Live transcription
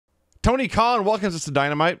Tony Khan welcomes us to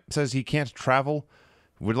Dynamite, says he can't travel.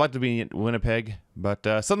 Would like to be in Winnipeg, but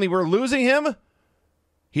suddenly we're losing him.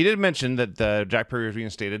 He did mention that Jack Perry was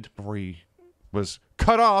reinstated before he was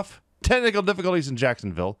cut off. Technical difficulties in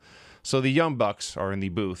Jacksonville. So the Young Bucks are in the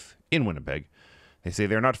booth in Winnipeg. They say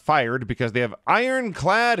they're not fired because they have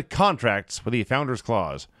ironclad contracts with the Founders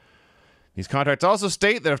Clause. These contracts also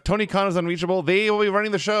state that if Tony Khan is unreachable, they will be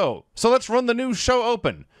running the show. So let's run the new show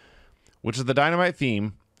open, which is the Dynamite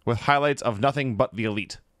theme with highlights of nothing but the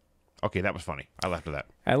elite. Okay, that was funny. I laughed at that.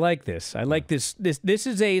 I like this. I like this. This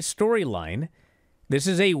is a storyline. This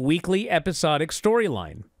is a weekly episodic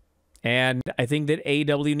storyline. And I think that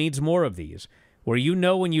AEW needs more of these, where you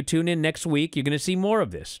know when you tune in next week, you're going to see more of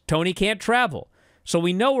this. Tony can't travel. So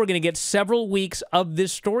we know we're going to get several weeks of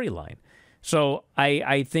this storyline. So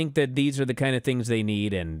I think that these are the kind of things they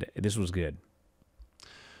need, and this was good.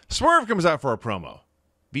 Swerve comes out for a promo.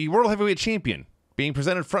 The World Heavyweight Champion being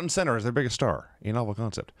presented front and center as their biggest star. A novel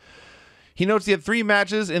concept. He notes he had 3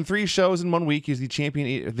 matches in 3 shows in 1 week. He's the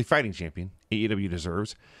champion, the fighting champion AEW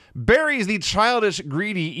deserves. Buries the childish,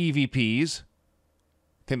 greedy EVPs.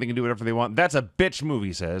 Think they can do whatever they want. That's a bitch move,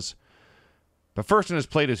 he says. But first in his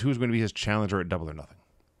plate is who's going to be his challenger at Double or Nothing.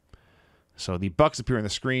 So the Bucks appear on the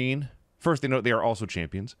screen. First, they note they are also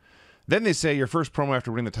champions. Then they say, your first promo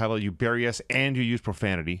after winning the title, you bury us and you use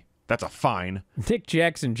profanity. That's a fine. Nick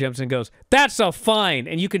Jackson jumps in and goes, that's a fine.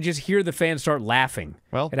 And you can just hear the fans start laughing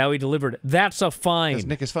at how he delivered it. That's a fine. Because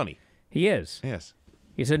Nick is funny. He is. Yes.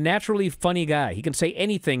 He's a naturally funny guy. He can say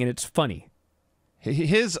anything and it's funny.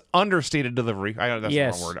 His understated delivery. I know that's the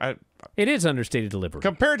wrong word. It is understated delivery.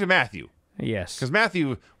 Compared to Matthew. Yes. Because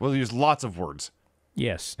Matthew will use lots of words.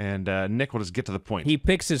 Yes. And Nick will just get to the point. He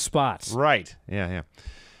picks his spots. Right. Yeah.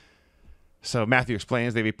 So Matthew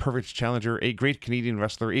explains they have a perfect challenger, a great Canadian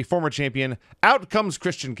wrestler, a former champion. Out comes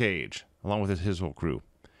Christian Cage, along with his whole crew.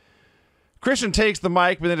 Christian takes the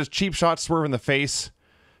mic, but then just cheap shot Swerve in the face.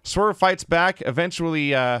 Swerve fights back.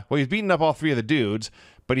 Eventually, he's beaten up all 3 of the dudes,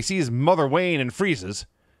 but he sees Mother Wayne and freezes.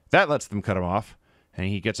 That lets them cut him off, and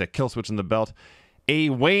he gets a kill switch in the belt. A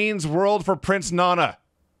Wayne's World for Prince Nana.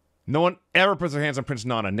 No one ever puts their hands on Prince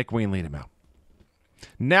Nana. Nick Wayne laid him out.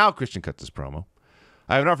 Now Christian cuts his promo.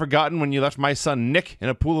 I have not forgotten when you left my son Nick in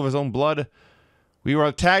a pool of his own blood. We were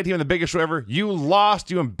a tag team in the biggest show ever. You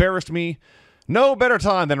lost. You embarrassed me. No better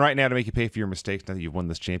time than right now to make you pay for your mistakes now that you've won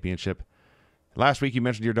this championship. Last week you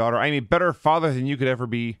mentioned your daughter. I'm a better father than you could ever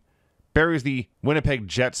be. Buries the Winnipeg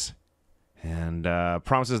Jets and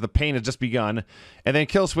promises the pain has just begun. And then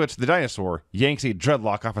Killswitch, the dinosaur, yanks a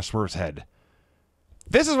dreadlock off of Swerve's head.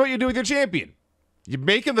 This is what you do with your champion. You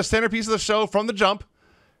make him the centerpiece of the show from the jump,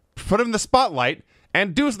 put him in the spotlight,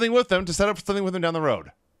 and do something with them to set up something with him down the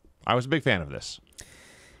road. I was a big fan of this.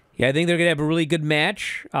 Yeah, I think they're going to have a really good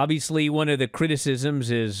match. Obviously, one of the criticisms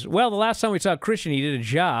is, well, the last time we saw Christian, he did a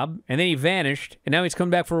job, and then he vanished, and now he's coming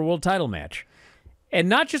back for a world title match. And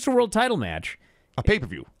not just a world title match. A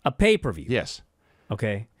pay-per-view. A pay-per-view. Yes.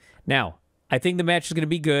 Okay. Now, I think the match is going to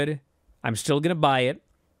be good. I'm still going to buy it.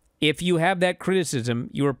 If you have that criticism,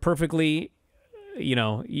 you are perfectly,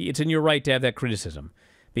 it's in your right to have that criticism.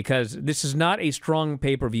 Because this is not a strong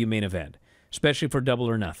pay-per-view main event, especially for Double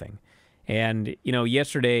or Nothing. And,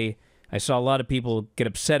 yesterday I saw a lot of people get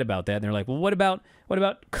upset about that. And they're like, well, what about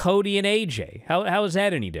Cody and AJ? How is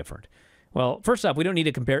that any different? Well, first off, we don't need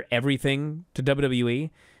to compare everything to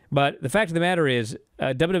WWE. But the fact of the matter is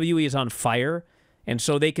WWE is on fire. And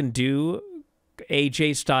so they can do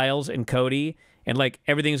AJ Styles and Cody. And,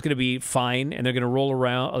 everything's going to be fine. And they're going to roll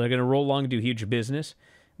around. They're going to roll along and do huge business.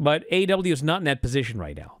 But AEW is not in that position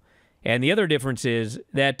right now. And the other difference is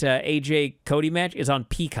that AJ Cody match is on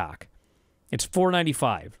Peacock. It's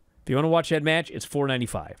 $4.95. If you want to watch that match, it's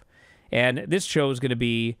 $4.95. And this show is going to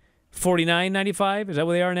be $49.95. Is that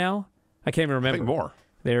what they are now? I can't even remember. I think more.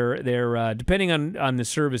 They're depending on the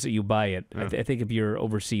service that you buy it. Yeah. I think if you're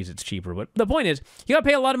overseas, it's cheaper. But the point is, you got to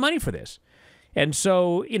pay a lot of money for this. And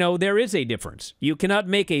so, there is a difference. You cannot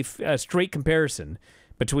make a straight comparison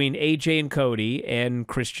between AJ and Cody and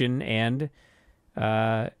Christian and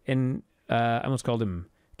I almost called him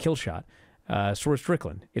Killshot, Swerve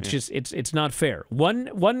Strickland. It's just it's not fair.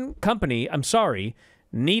 One company, I'm sorry,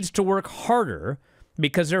 needs to work harder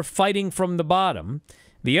because they're fighting from the bottom.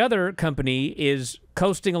 The other company is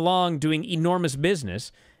coasting along doing enormous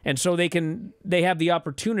business, and so they have the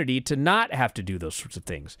opportunity to not have to do those sorts of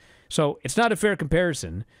things. So it's not a fair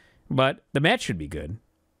comparison, but the match should be good.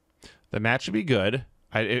 The match should be good.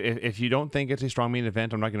 If you don't think it's a strong main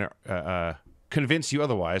event, I'm not going to convince you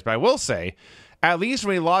otherwise. But I will say, at least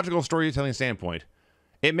from a logical storytelling standpoint,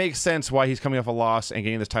 it makes sense why he's coming off a loss and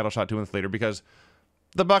getting this title shot 2 months later, because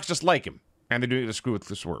the Bucks just like him, and they're doing it to screw with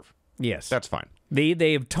the Swerve. Yes. That's fine.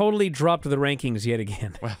 They have totally dropped the rankings yet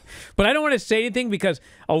again. But I don't want to say anything because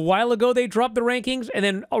a while ago they dropped the rankings, and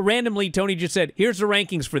then randomly Tony just said, here's the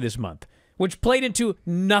rankings for this month, which played into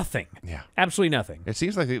nothing. Yeah. Absolutely nothing. It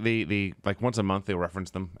seems like they like once a month they'll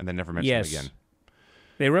reference them and then never mention them again.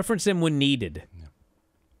 They reference them when needed. Yeah.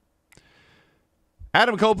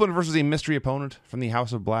 Adam Copeland versus a mystery opponent from the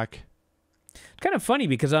House of Black. It's kind of funny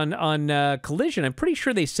because on Collision, I'm pretty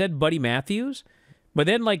sure they said Buddy Matthews, but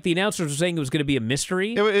then like the announcers were saying it was going to be a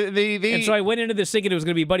mystery. And so I went into this thinking it was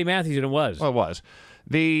going to be Buddy Matthews, and it was. Well, it was.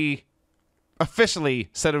 They officially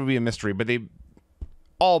said it would be a mystery, but they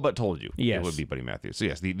all but told you it would be Buddy Matthews. So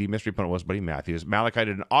yes, the mystery opponent was Buddy Matthews. Malachi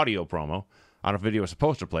did an audio promo. I don't know if video was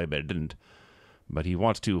supposed to play, but it didn't. But he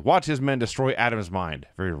wants to watch his men destroy Adam's mind.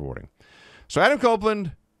 Very rewarding. So Adam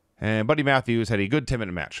Copeland and Buddy Matthews had a good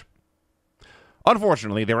 10-minute match.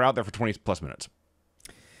 Unfortunately, they were out there for 20-plus minutes.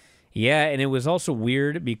 Yeah, and it was also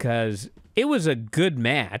weird because it was a good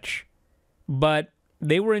match, but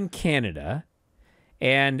they were in Canada,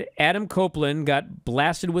 and Adam Copeland got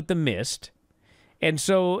blasted with the mist, and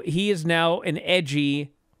so he is now an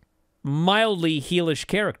edgy, mildly heelish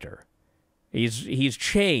character. He's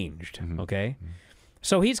changed, okay?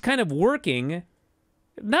 So he's kind of working,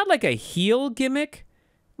 not like a heel gimmick,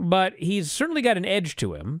 but he's certainly got an edge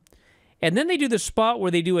to him. And then they do the spot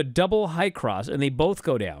where they do a double high cross, and they both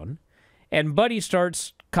go down, and Buddy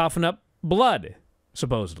starts coughing up blood,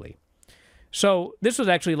 supposedly. So this was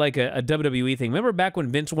actually like a WWE thing. Remember back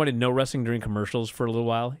when Vince wanted no wrestling during commercials for a little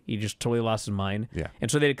while? He just totally lost his mind. Yeah.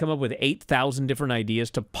 And so they'd come up with 8,000 different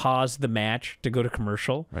ideas to pause the match to go to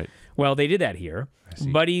commercial. Right. Well, they did that here.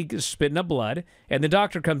 Buddy is spitting up blood, and the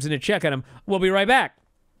doctor comes in to check on him. We'll be right back.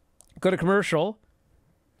 Go to commercial.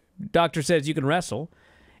 Doctor says you can wrestle.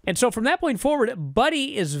 And so from that point forward,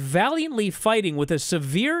 Buddy is valiantly fighting with a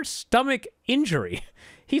severe stomach injury.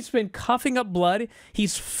 He's been coughing up blood.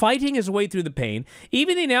 He's fighting his way through the pain.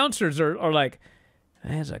 Even the announcers are like,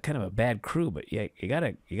 that's a kind of a bad crew, but yeah, you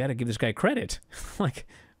gotta give this guy credit. Like,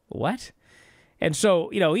 what? And so,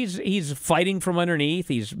 he's fighting from underneath.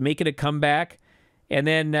 He's making a comeback. And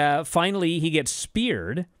then finally he gets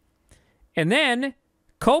speared. And then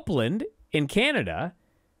Copeland in Canada,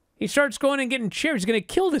 he starts going and getting chairs. He's going to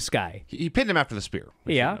kill this guy. He pinned him after the spear.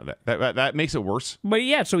 Yeah. That makes it worse. But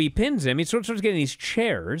yeah, so he pins him. He starts getting these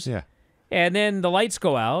chairs. Yeah. And then the lights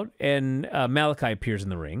go out, and Malachi appears in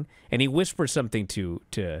the ring, and he whispers something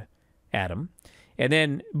to Adam. And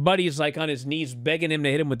then Buddy's like on his knees begging him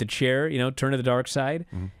to hit him with the chair, turn to the dark side.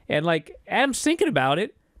 And like Adam's thinking about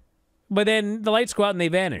it, but then the lights go out and they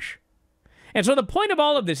vanish. And so the point of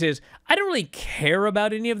all of this is I don't really care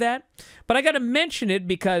about any of that, but I got to mention it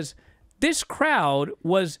because this crowd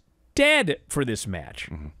was dead for this match.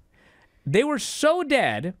 They were so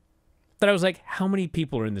dead that I was like, how many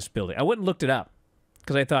people are in this building? I went and looked it up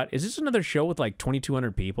because I thought, is this another show with like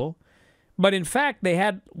 2,200 people? But in fact, they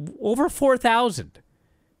had over 4,000.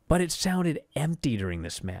 But it sounded empty during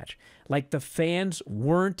this match. Like the fans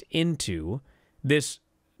weren't into this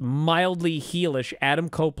mildly heelish Adam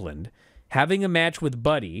Copeland having a match with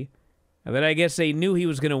Buddy that I guess they knew he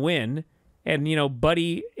was going to win. And,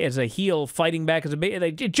 Buddy as a heel fighting back as a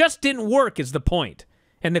baby. It just didn't work is the point.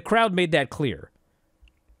 And the crowd made that clear.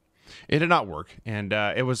 It did not work. And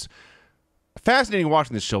it was fascinating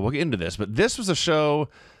watching this show. We'll get into this. But this was a show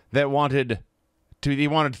that wanted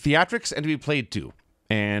theatrics and to be played to.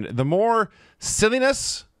 And the more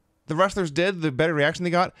silliness the wrestlers did, the better reaction they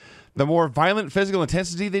got. The more violent physical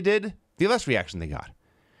intensity they did, the less reaction they got.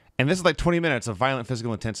 And this is like 20 minutes of violent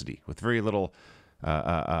physical intensity with very little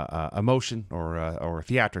emotion or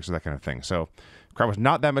theatrics or that kind of thing. So the crowd was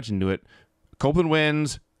not that much into it. Copeland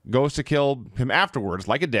wins, goes to kill him afterwards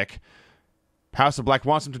like a dick. House of Black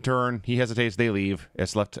wants him to turn. He hesitates. They leave.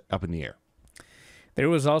 It's left up in the air. There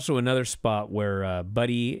was also another spot where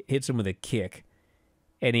Buddy hits him with a kick,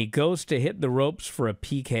 and he goes to hit the ropes for a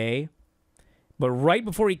PK, but right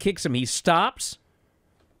before he kicks him, he stops,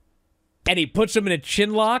 and he puts him in a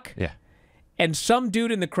chin lock. Yeah. And some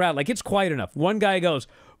dude in the crowd, like it's quiet enough. One guy goes,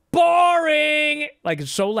 boring! Like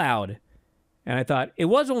it's so loud. And I thought, it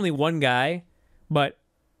was only one guy, but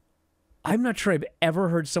I'm not sure I've ever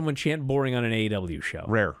heard someone chant boring on an AEW show.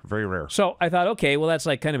 Rare. Very rare. So I thought, okay, well, that's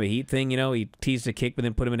like kind of a Heat thing. He teased a kick, but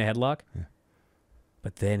then put him in a headlock. Yeah.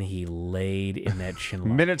 But then he laid in that chin lock.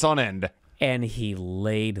 Minutes on end. And he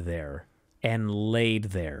laid there and laid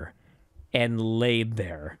there and laid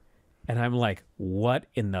there. And I'm like, what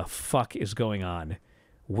in the fuck is going on?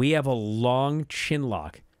 We have a long chin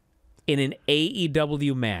lock in an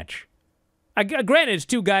AEW match. Granted, it's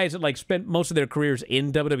two guys that like spent most of their careers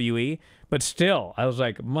in WWE, but still, I was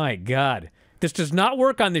like, my God, This does not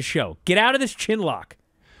work on this show. Get out of this chin lock.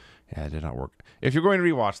 Yeah, it did not work. If you're going to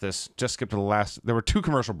rewatch this, just skip to the last. There were 2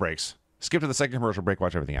 commercial breaks. Skip to the second commercial break.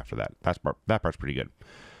 Watch everything after that. That part's pretty good.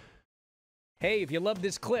 Hey, if you love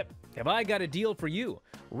this clip, have I got a deal for you?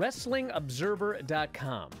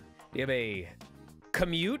 WrestlingObserver.com. Do you have a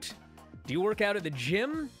commute? Do you work out at the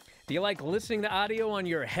gym? Do you like listening to audio on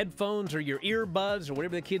your headphones or your earbuds or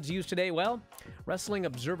whatever the kids use today? Well,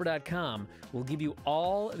 WrestlingObserver.com will give you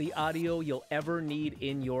all the audio you'll ever need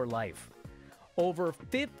in your life. Over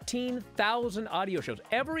 15,000 audio shows.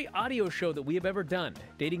 Every audio show that we have ever done,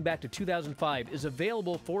 dating back to 2005, is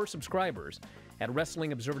available for subscribers at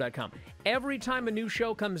WrestlingObserver.com. Every time a new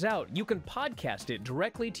show comes out, you can podcast it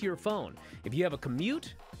directly to your phone. If you have a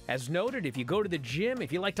commute, as noted, if you go to the gym,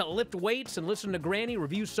 if you like to lift weights and listen to Granny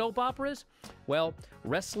review soap operas, well,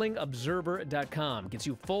 WrestlingObserver.com gets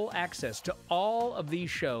you full access to all of these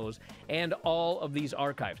shows and all of these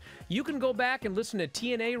archives. You can go back and listen to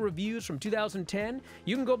TNA reviews from 2010.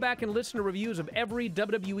 You can go back and listen to reviews of every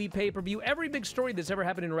WWE pay-per-view, every big story that's ever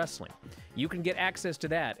happened in wrestling. You can get access to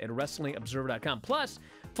that at WrestlingObserver.com. Plus,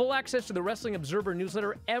 full access to the Wrestling Observer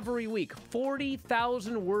newsletter every week.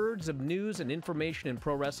 40,000 words of news and information in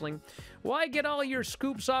pro wrestling. Why get all your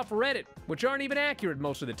scoops off Reddit, which aren't even accurate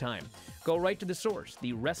most of the time? Go right to the source,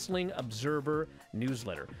 the Wrestling Observer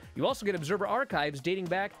newsletter. You also get Observer archives dating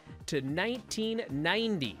back to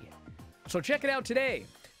 1990. So check it out today.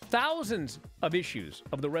 Thousands of issues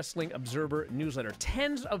of the Wrestling Observer newsletter.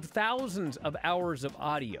 Tens of thousands of hours of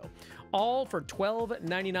audio. All for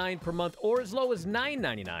 $12.99 per month or as low as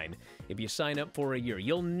 $9.99 if you sign up for a year.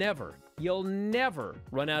 You'll never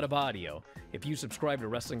run out of audio if you subscribe to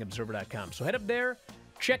WrestlingObserver.com. So head up there,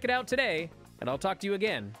 check it out today, and I'll talk to you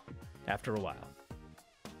again after a while.